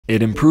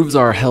It improves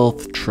our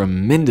health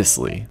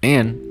tremendously,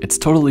 and it's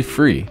totally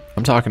free.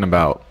 I'm talking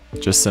about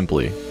just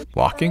simply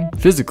walking.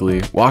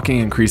 Physically, walking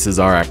increases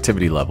our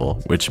activity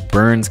level, which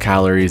burns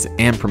calories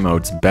and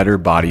promotes better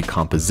body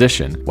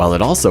composition, while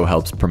it also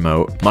helps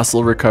promote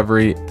muscle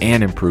recovery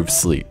and improve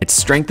sleep. It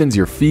strengthens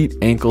your feet,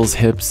 ankles,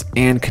 hips,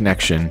 and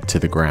connection to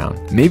the ground.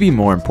 Maybe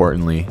more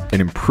importantly,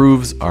 it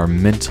improves our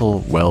mental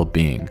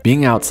well-being.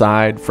 Being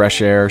outside,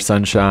 fresh air,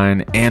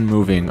 sunshine, and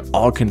moving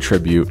all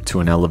contribute to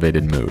an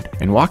elevated mood.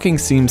 And walking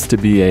seems to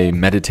be a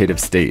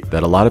meditative state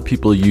that a lot of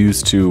people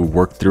use to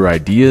work through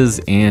ideas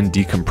and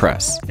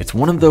decompress. It's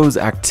one of those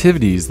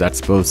activities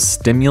that's both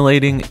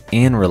stimulating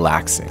and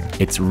relaxing.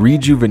 It's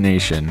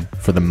rejuvenation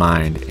for the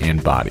mind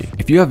and body.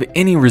 If you have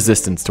any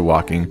resistance to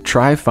walking,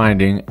 try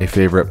finding a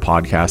favorite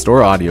podcast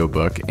or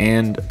audiobook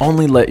and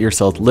only let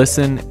yourself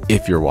listen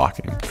if you're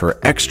walking. For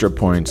extra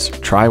points,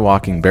 try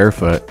walking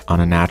barefoot on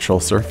a natural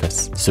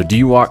surface. So do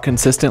you walk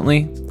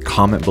consistently?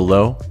 Comment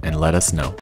below and let us know.